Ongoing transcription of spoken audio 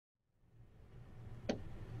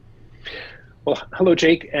Well, hello,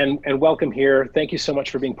 Jake, and welcome here. Thank you so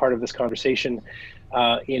much for being part of this conversation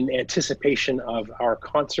in anticipation of our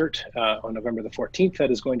concert on November the 14th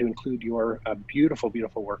that is going to include your beautiful,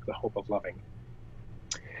 beautiful work, The Hope of Loving.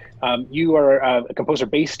 You are a composer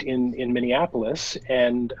based in Minneapolis,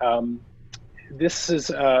 and this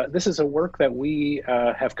is a work that we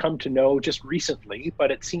have come to know just recently,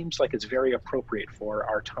 but it seems like it's very appropriate for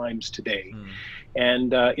our times today. Mm.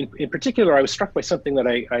 And in particular, I was struck by something that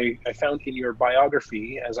I found in your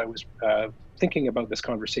biography as I was thinking about this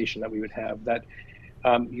conversation that we would have, that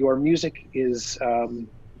your music is,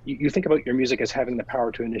 you think about your music as having the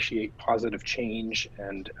power to initiate positive change,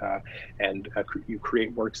 and you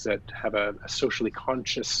create works that have a socially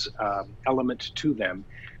conscious element to them.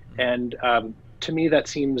 Mm. And to me, that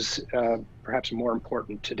seems perhaps more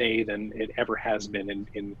important today than it ever has been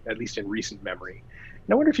in at least in recent memory.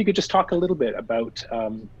 And I wonder if you could just talk a little bit about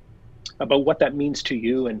what that means to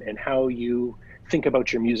you, and how you think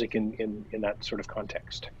about your music in that sort of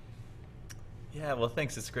context. Yeah, well,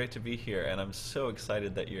 thanks. It's great to be here, and I'm so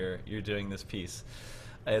excited that you're doing this piece.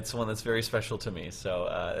 It's one that's very special to me,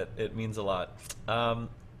 so it means a lot.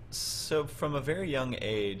 So from a very young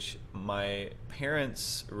age, my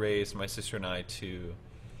parents raised my sister and I to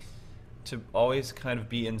always kind of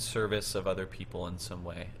be in service of other people in some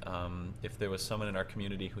way. If there was someone in our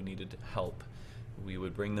community who needed help, we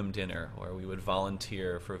would bring them dinner, or we would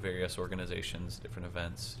volunteer for various organizations, different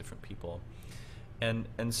events, different people. And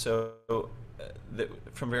so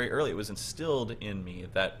from very early, it was instilled in me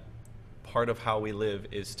that part of how we live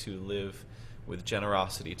is to live with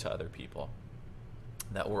generosity to other people,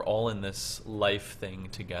 that we're all in this life thing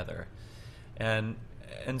together. And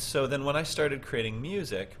and so then when I started creating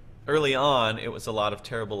music, early on it was a lot of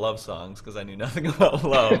terrible love songs because I knew nothing about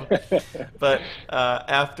love. But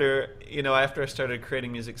after I started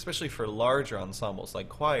creating music, especially for larger ensembles like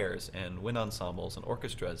choirs and wind ensembles and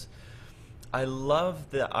orchestras, I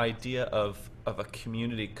love the idea of a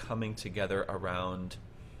community coming together around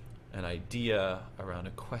an idea, around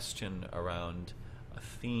a question, around a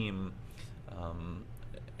theme. Um,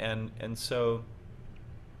 and so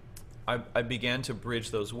I began to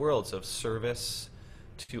bridge those worlds of service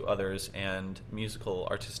to others and musical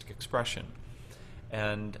artistic expression.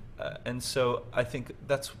 And so I think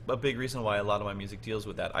that's a big reason why a lot of my music deals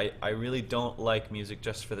with that. I really don't like music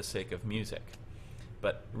just for the sake of music,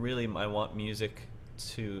 but really I want music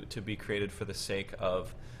to be created for the sake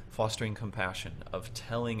of fostering compassion, of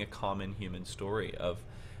telling a common human story, of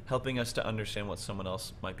helping us to understand what someone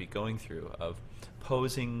else might be going through, of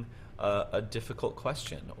posing a difficult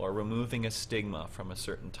question or removing a stigma from a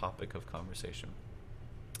certain topic of conversation.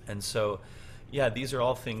 And so, yeah, these are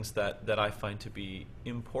all things that I find to be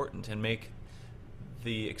important and make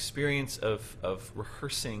the experience of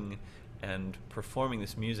rehearsing and performing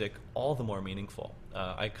this music all the more meaningful.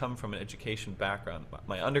 I come from an education background.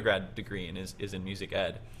 My undergrad degree is in music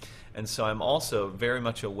ed. And so I'm also very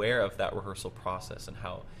much aware of that rehearsal process and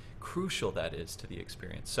how crucial that is to the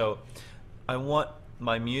experience. So I want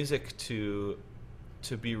my music to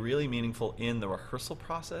be really meaningful in the rehearsal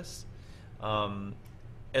process,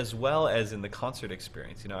 as well as in the concert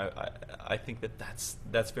experience. I think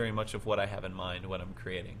that's very much of what I have in mind when I'm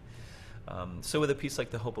creating. So with a piece like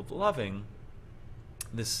The Hope of Loving,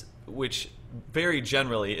 which very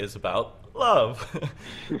generally is about love,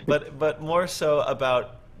 but more so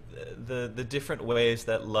about the different ways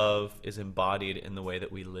that love is embodied in the way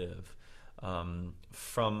that we live.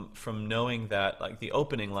 From knowing that, like the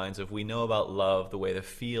opening lines of "We know about love the way the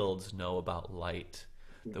fields know about light,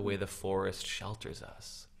 the way the forest shelters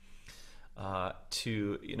us,"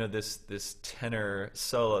 to this tenor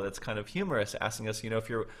solo that's kind of humorous, asking us, if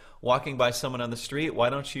you're walking by someone on the street, why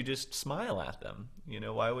don't you just smile at them?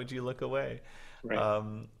 Why would you look away?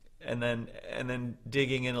 Right. And then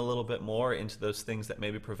digging in a little bit more into those things that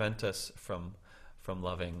maybe prevent us from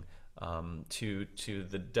loving, to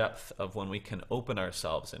the depth of when we can open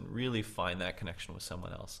ourselves and really find that connection with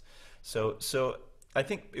someone else. So I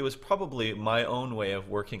think it was probably my own way of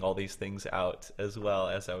working all these things out as well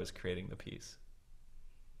as I was creating the piece.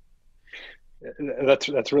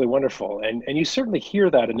 That's really wonderful, and you certainly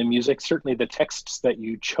hear that in the music. Certainly, the texts that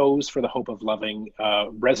you chose for The Hope of Loving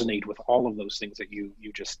resonate with all of those things that you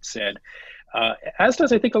just said. As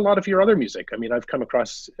does, I think, a lot of your other music. I mean, I've come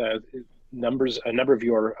across a number of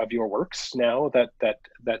your works now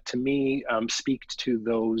that to me speak to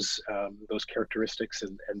those characteristics,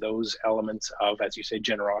 and those elements of, as you say,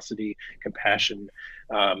 generosity, compassion,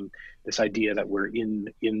 this idea that we're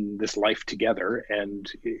in this life together,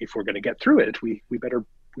 and if we're going to get through it, we better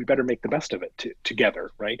make the best of it together,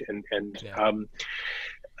 right? And Yeah.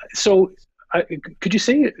 so could you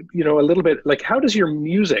say, a little bit, like, how does your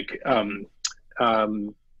music um,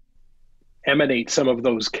 emanate some of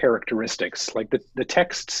those characteristics? Like the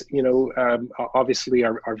texts, obviously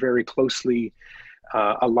are very closely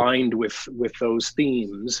aligned with those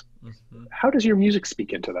themes. Hmm. How does your music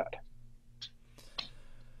speak into that?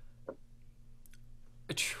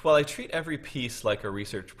 Well, I treat every piece like a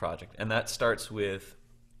research project, and that starts with,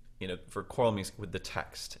 for choral music, with the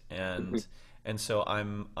text, Mhm. and so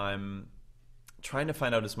I'm trying to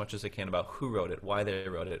find out as much as I can about who wrote it, why they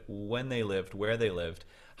wrote it, when they lived, where they lived,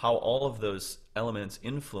 how all of those elements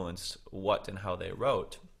influenced what and how they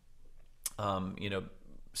wrote. Um, you know,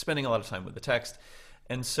 Spending a lot of time with the text,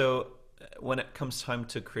 and so when it comes time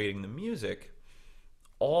to creating the music,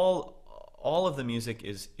 all of the music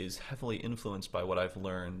is heavily influenced by what I've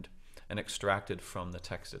learned and extracted from the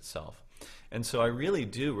text itself. And so I really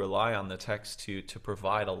do rely on the text to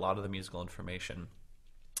provide a lot of the musical information.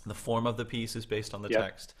 The form of the piece is based on the Yeah,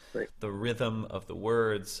 text. right. The rhythm of the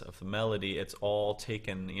words, of the melody, it's all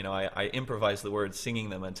taken, I improvise the words, singing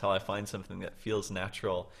them until I find something that feels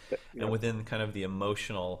natural Yeah. and within kind of the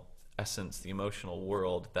emotional essence, the emotional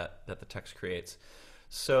world that the text creates.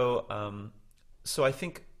 So I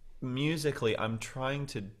think musically, I'm trying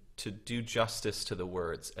to do justice to the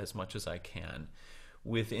words as much as I can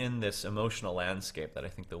within this emotional landscape that I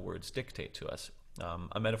think the words dictate to us.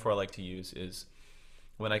 A metaphor I like to use is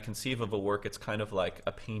when I conceive of a work, it's kind of like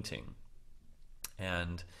a painting,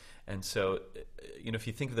 and so if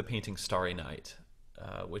you think of the painting Starry Night,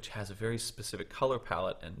 which has a very specific color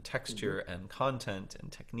palette and Hmm. texture and content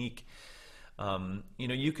and technique.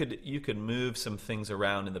 You could move some things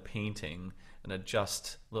around in the painting and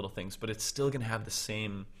adjust little things, but it's still going to have the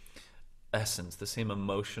same essence, the same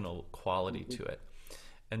emotional quality Hmm. to it.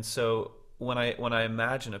 And so when I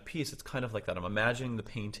imagine a piece, it's kind of like that. I'm imagining the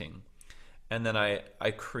painting, and then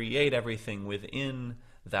I create everything within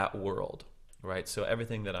that world, right? So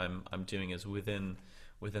everything that I'm doing is within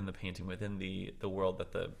the painting, within the world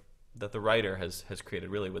that the writer has created,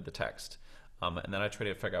 really, with the text. And then I try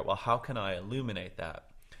to figure out, well, how can I illuminate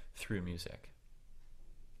that through music?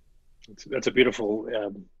 That's a beautiful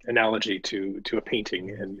analogy to a painting,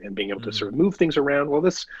 and being able to Mm. sort of move things around. Well,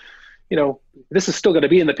 you know, this is still going to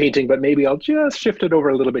be in the painting, but maybe I'll just shift it over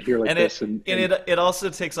a little bit here, like And this, it also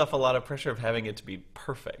takes off a lot of pressure of having it to be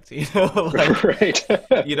perfect. Like, right,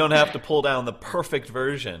 you don't have to pull down the perfect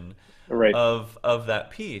version right, of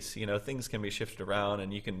that piece. Things can be shifted around,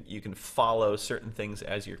 and you can follow certain things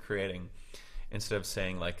as you're creating, instead of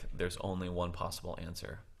saying, like, there's only one possible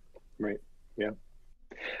answer. right, yeah.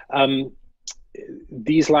 Um,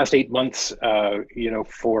 these last 8 months, for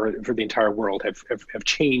the entire world have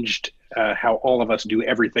changed how all of us do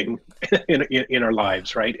everything in our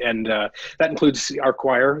lives, right? And that includes our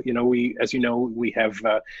choir. As you know, we have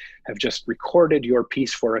just recorded your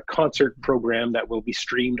piece for a concert program that will be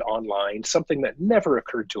streamed online. Something that never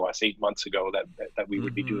occurred to us 8 months ago that we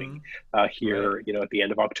would be Mm-hmm. doing Right. here, at the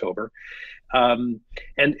end of October. um,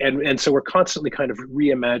 and so we're constantly kind of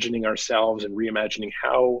reimagining ourselves and reimagining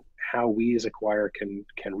how we as a choir can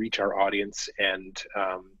reach our audience, and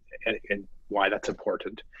why that's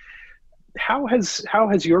important. How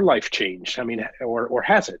has your life changed? I mean, or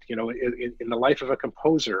has it? In the life of a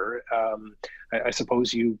composer, I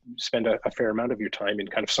suppose you spend a fair amount of your time in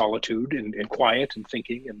kind of solitude and quiet and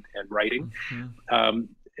thinking and writing. Mm-hmm. Um,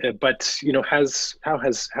 but how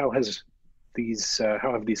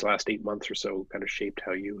have these last 8 months or so kind of shaped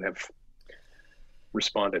how you have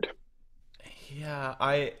responded? Yeah,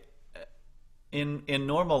 in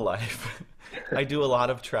normal life, I do a lot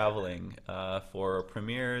of traveling for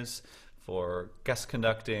premieres, for guest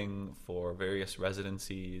conducting, for various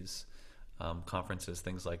residencies, conferences,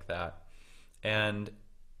 things like that, and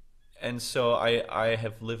so I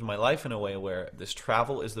have lived my life in a way where this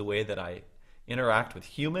travel is the way that I interact with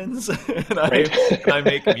humans, and Right. I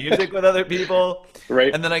make music with other people,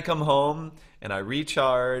 Right. and then I come home and I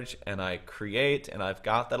recharge and I create, and I've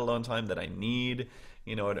got that alone time that I need,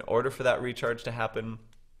 in order for that recharge to happen.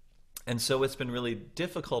 And so what's been really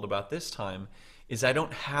difficult about this time is I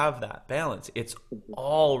don't have that balance. It's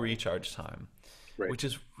all recharge time, Right. which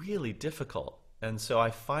is really difficult. And so I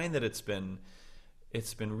find that it's been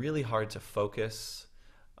really hard to focus,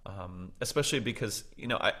 especially because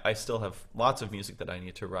I still have lots of music that I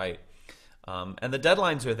need to write, and the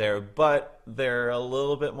deadlines are there, but they're a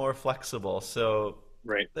little bit more flexible. So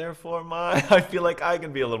Right. therefore, I feel like I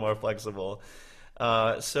can be a little more flexible.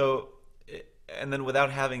 So, and then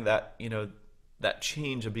without having that, that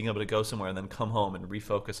change of being able to go somewhere and then come home and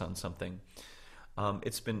refocus on something,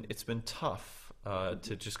 it's been tough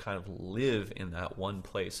to just kind of live in that one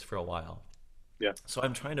place for a while. Yeah. So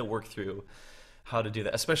I'm trying to work through how to do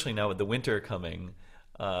that, especially now with the winter coming,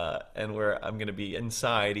 and where I'm going to be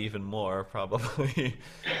inside even more probably.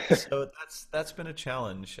 So that's been a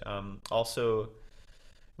challenge. Also,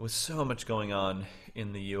 with so much going on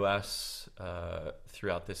in the U.S.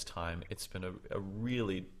 Throughout this time, it's been a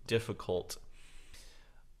really difficult,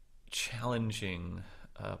 challenging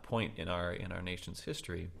point in our nation's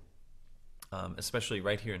history, especially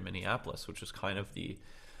right here in Minneapolis, which is kind of the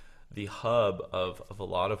hub of a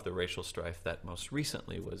lot of the racial strife that most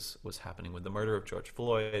recently was happening with the murder of George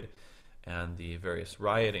Floyd and the various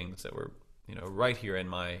riotings that were, right here in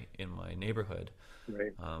my neighborhood.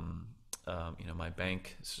 Right. My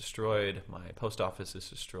bank is destroyed, my post office is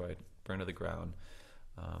destroyed, burned to the ground,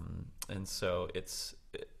 and so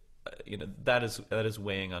that is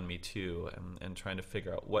weighing on me too, and trying to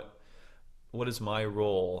figure out what is my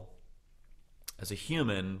role as a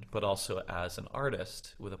human, but also as an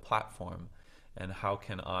artist with a platform, and how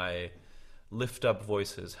can I lift up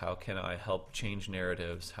voices? How can I help change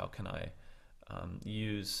narratives? How can I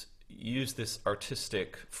use this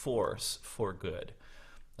artistic force for good?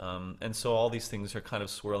 And so all these things are kind of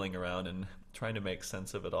swirling around and trying to make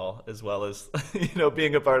sense of it all, as well as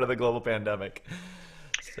being a part of the global pandemic.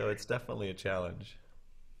 So it's definitely a challenge.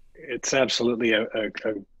 It's absolutely a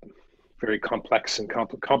very complex and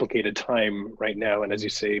complicated time right now. And as you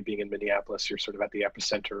say, being in Minneapolis, you're sort of at the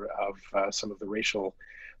epicenter of some of the racial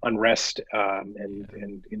unrest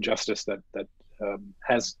and injustice that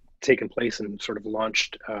has taken place and sort of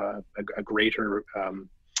launched a greater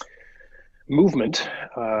movement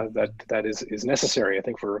that is necessary, I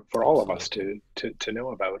think, for all of us to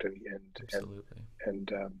know about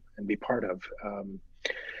and be part of.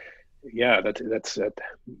 That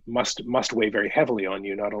must weigh very heavily on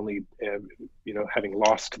you, not only having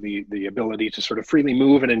lost the ability to sort of freely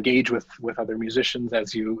move and engage with other musicians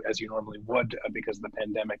as you normally would because of the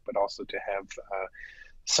pandemic, but also to have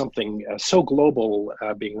something so global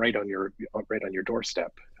being right on your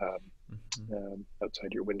doorstep,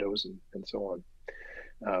 outside your windows and so on.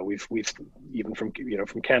 We've even from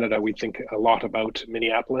Canada, we think a lot about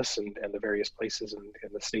Minneapolis and the various places in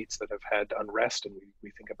the states that have had unrest, and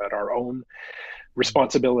we think about our own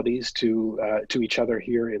responsibilities to each other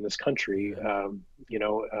here in this country. And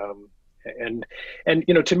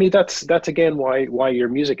to me, that's again why your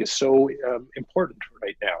music is so important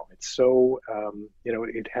right now. It's so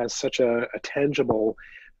it has such a tangible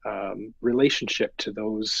relationship to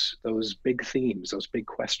those big themes, those big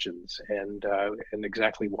questions, and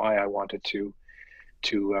exactly why I wanted to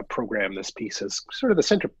program this piece as sort of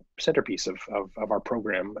the centerpiece of our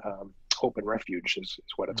program. Hope and Refuge is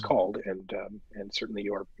what it's called, and certainly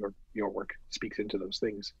your work speaks into those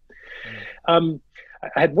things. I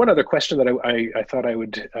had one other question that I thought I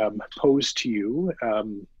would pose to you.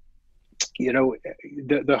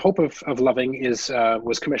 The Hope of Loving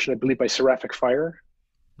was commissioned, I believe, by Seraphic Fire.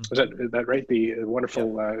 Was that right? The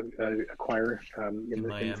wonderful choir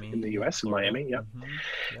in the U.S. in Miami. Yeah.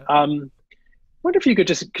 Mm-hmm. Wonder if you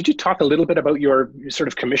could you talk a little bit about your sort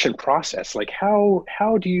of commission process? Like how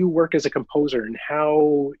do you work as a composer, and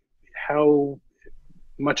how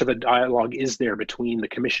much of a dialogue is there between the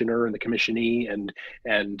commissioner and the commissionee, and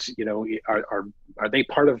are they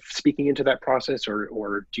part of speaking into that process,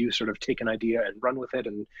 or do you sort of take an idea and run with it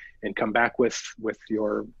and come back with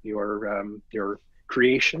your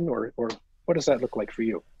creation, or what does that look like for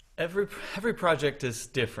you? Every project is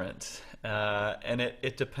different, and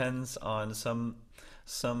it depends on some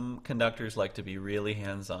conductors like to be really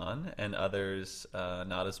hands-on, and others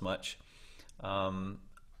not as much.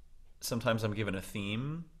 Sometimes I'm given a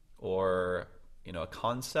theme or a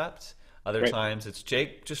concept. Other times it's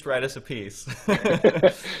Jake, just write us a piece.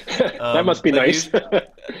 That must be nice.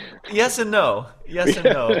 Yes and no. Yes and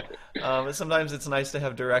no. Sometimes it's nice to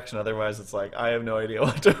have direction. Otherwise, it's like I have no idea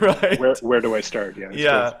what to write. Where do I start? Yeah.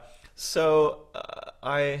 Yeah. Good. So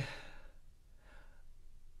I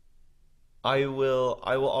will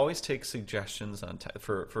always take suggestions on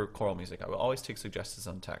for choral music. I will always take suggestions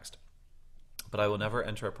on text, but I will never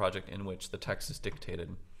enter a project in which the text is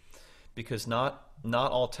dictated, because not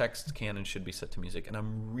all text can and should be set to music, and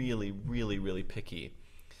I'm really, really, really picky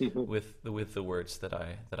with the words that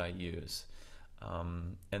I use,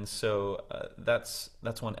 and so that's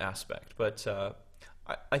one aspect. But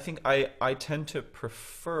I think I tend to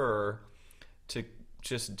prefer to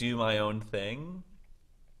just do my own thing,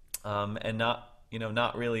 and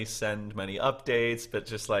not really send many updates, but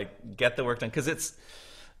just like get the work done, because it's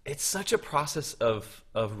such a process of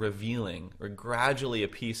revealing, or gradually a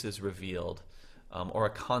piece is revealed, or a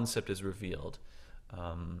concept is revealed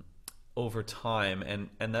over time,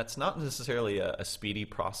 and that's not necessarily a speedy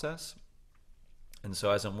process. And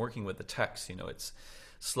so as I'm working with the text, it's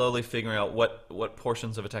slowly figuring out what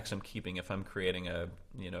portions of a text I'm keeping if I'm creating a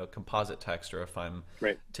composite text, or if I'm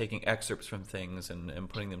Right. taking excerpts from things and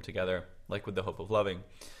putting them together, like with The Hope of Loving.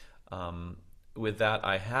 With that,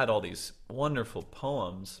 I had all these wonderful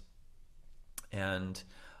poems, and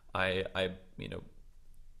I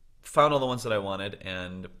found all the ones that I wanted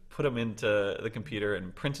and put them into the computer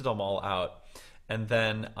and printed them all out, and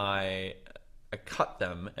then I cut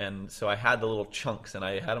them, and so I had the little chunks, and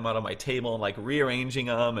I had them out on my table and like rearranging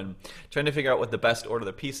them and trying to figure out what the best order of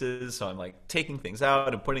the pieces. So I'm like taking things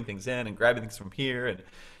out and putting things in and grabbing things from here and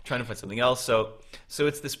trying to find something else. So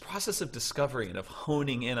it's this process of discovery and of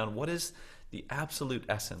honing in on what is the absolute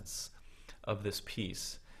essence of this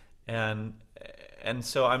piece. And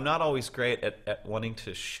so I'm not always great at wanting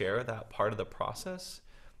to share that part of the process,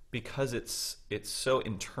 because it's so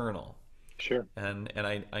internal. Sure. And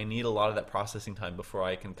I need a lot of that processing time before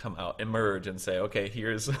I can come out, emerge, and say, okay,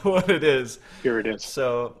 here's what it is. Here it is.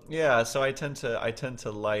 So yeah, so I tend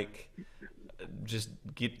to like just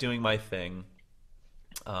keep doing my thing,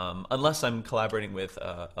 unless I'm collaborating with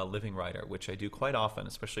a living writer, which I do quite often,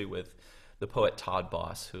 especially with the poet Todd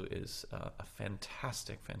Boss, who is a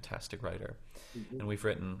fantastic writer. Mm-hmm. And we've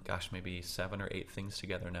written, gosh, maybe 7 or 8 things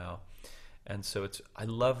together now. And so I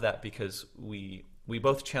love that, because we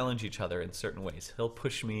both challenge each other in certain ways. He'll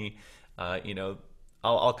push me,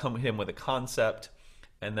 I'll come to him with a concept,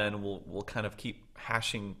 and then we'll kind of keep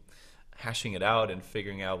hashing it out and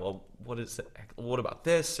figuring out, well, what about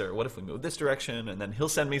this, or what if we move this direction? And then he'll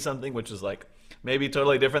send me something which is like maybe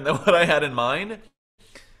totally different than what I had in mind,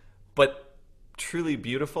 but truly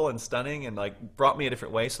beautiful and stunning, and like brought me a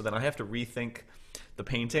different way. So then I have to rethink the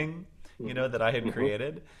painting, that I had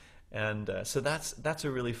created. And so that's a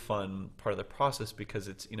really fun part of the process, because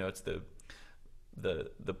it's it's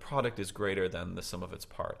the product is greater than the sum of its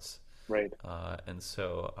parts. Right. And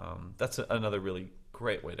so that's another really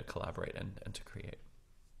great way to collaborate and to create.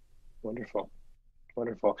 Wonderful.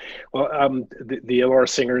 Wonderful. Well, the Elora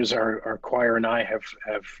singers, our choir, and I have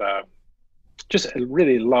just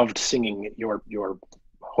really loved singing your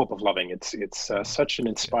Hope of Loving. It's such an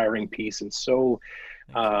inspiring piece, and so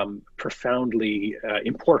profoundly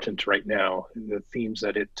important right now. The themes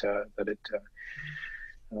that it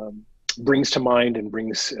brings to mind and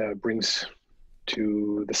brings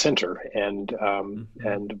to the center, and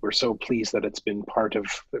we're so pleased that it's been part of,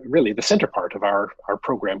 really the center part of our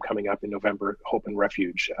program coming up in November, Hope and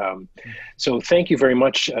Refuge. So thank you very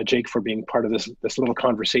much, Jake, for being part of this little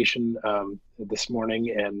conversation this morning,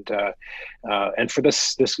 and for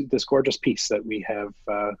this gorgeous piece that we have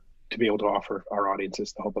to be able to offer our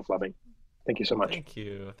audiences, The Hope of Loving. Thank you so much. Thank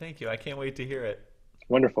you. I can't wait to hear it.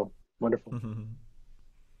 Wonderful.